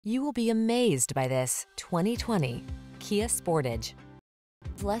You will be amazed by this 2020 Kia Sportage.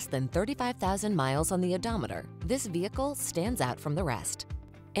 With less than 35,000 miles on the odometer, this vehicle stands out from the rest.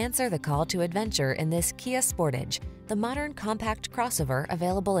 Answer the call to adventure in this Kia Sportage, the modern compact crossover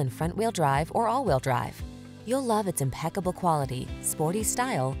available in front-wheel drive or all-wheel drive. You'll love its impeccable quality, sporty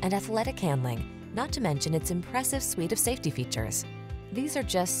style, and athletic handling, not to mention its impressive suite of safety features. These are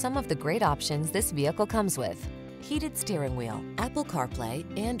just some of the great options this vehicle comes with: heated steering wheel, Apple CarPlay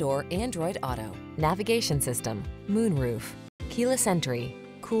and/or Android Auto, navigation system, moonroof, keyless entry,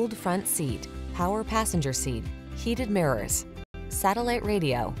 cooled front seat, power passenger seat, heated mirrors, satellite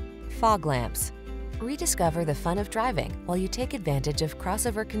radio, fog lamps. Rediscover the fun of driving while you take advantage of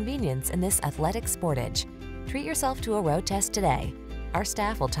crossover convenience in this athletic Sportage. Treat yourself to a road test today. Our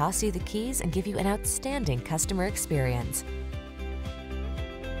staff will toss you the keys and give you an outstanding customer experience.